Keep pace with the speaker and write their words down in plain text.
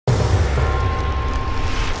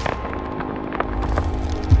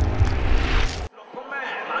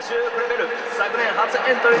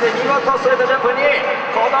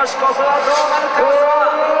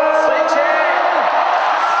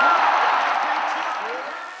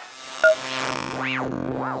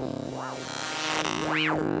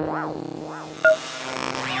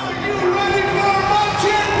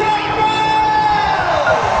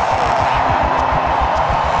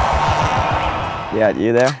Yeah,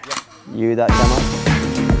 you there? You that camera?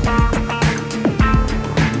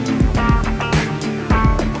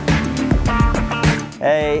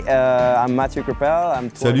 Hey, I'm Mathieu Crepel.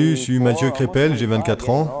 Salut, je suis Mathieu Crepel, j'ai 24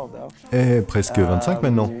 ans, et presque 25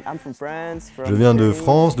 maintenant. Je viens de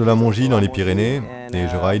France, de la Mongie dans les Pyrénées, et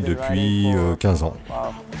je ride depuis 15 ans.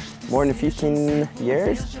 More than 15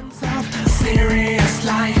 years?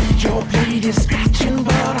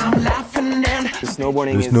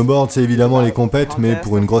 Le snowboard, c'est évidemment les compètes, mais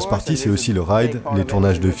pour une grosse partie, c'est aussi le ride, les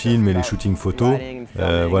tournages de films et les shootings photos.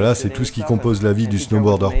 Voilà, c'est tout ce qui compose la vie du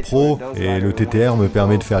snowboarder pro, et le TTR me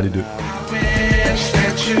permet de faire les deux.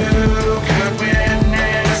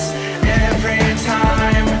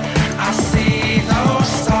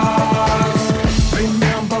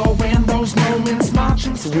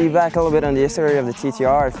 To be back a little bit on the history of the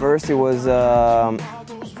TTR, at first it was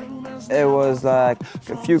like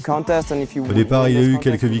a few contests, and if you... Au départ, il y a eu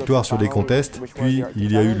quelques victoires sur des contests, puis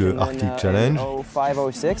il y a eu le Arctic Challenge. 05,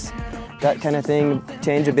 06, that kind of thing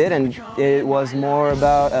changed a bit, and it was more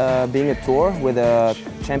about being a tour with a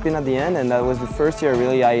champion at the end, and that was the first year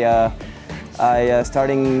really I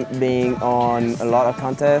started being on a lot of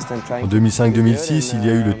contests and trying. En 2005-2006, il y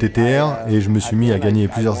a eu le TTR et je me suis mis à gagner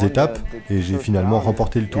plusieurs étapes et j'ai finalement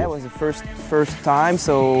remporté le tour. It was the first time,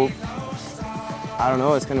 so I don't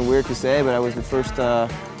know, it's kind of weird to say, but I was the first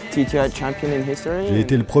TTR champion in history. J'ai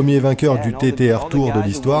été le premier vainqueur du TTR Tour de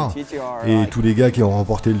l'histoire et tous les gars qui ont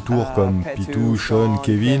remporté le tour comme Pitou, Sean,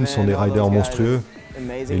 Kevin sont des riders monstrueux.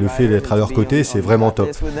 Et le fait d'être à leur côté, c'est vraiment top.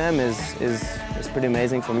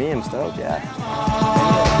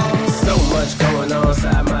 So much going on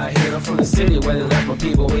inside my head. I'm from the city where they left my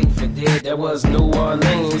people waiting for dead. There was New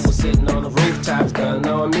Orleans, was sitting on the rooftops, gun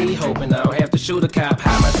on me, hoping I don't have to shoot a cop.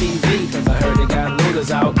 Hide my TV, cause I heard they got looters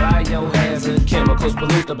out. Biohazard chemicals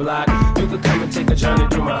pollute the block. You could come and take a journey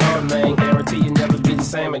through my heart, man. Guarantee you never be the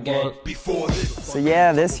same again. So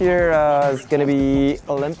yeah, this year is gonna be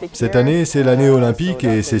Olympic. Cette année, c'est l'année olympique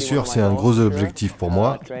et c'est sûr, c'est un gros objectif pour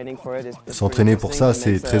moi. S'entraîner pour ça,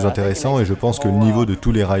 c'est très intéressant et je pense que le niveau de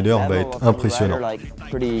tous les riders va être impressionnant.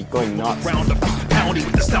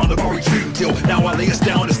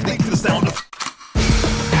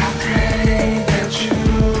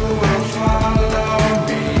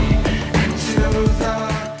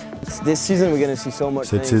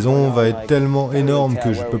 Cette saison va être tellement énorme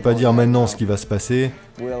que je ne peux pas dire maintenant ce qui va se passer.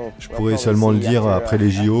 Je pourrais seulement le dire après les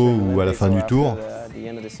JO ou à la fin du tour.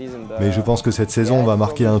 Mais je pense que cette saison va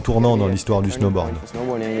marquer un tournant dans l'histoire du snowboard.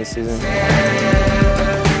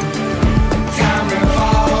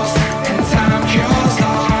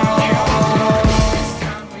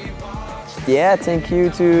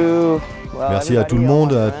 Merci à tout le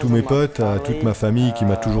monde, à tous mes potes, à toute ma famille qui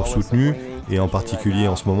m'a toujours soutenu, et en particulier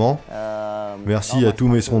en ce moment. Merci à tous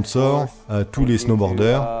mes sponsors, à tous les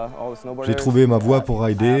snowboarders. J'ai trouvé ma voie pour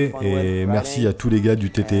rider, et merci à tous les gars du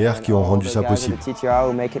TTR qui ont rendu ça possible.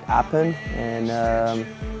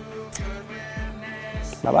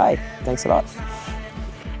 Bye bye, thanks a lot.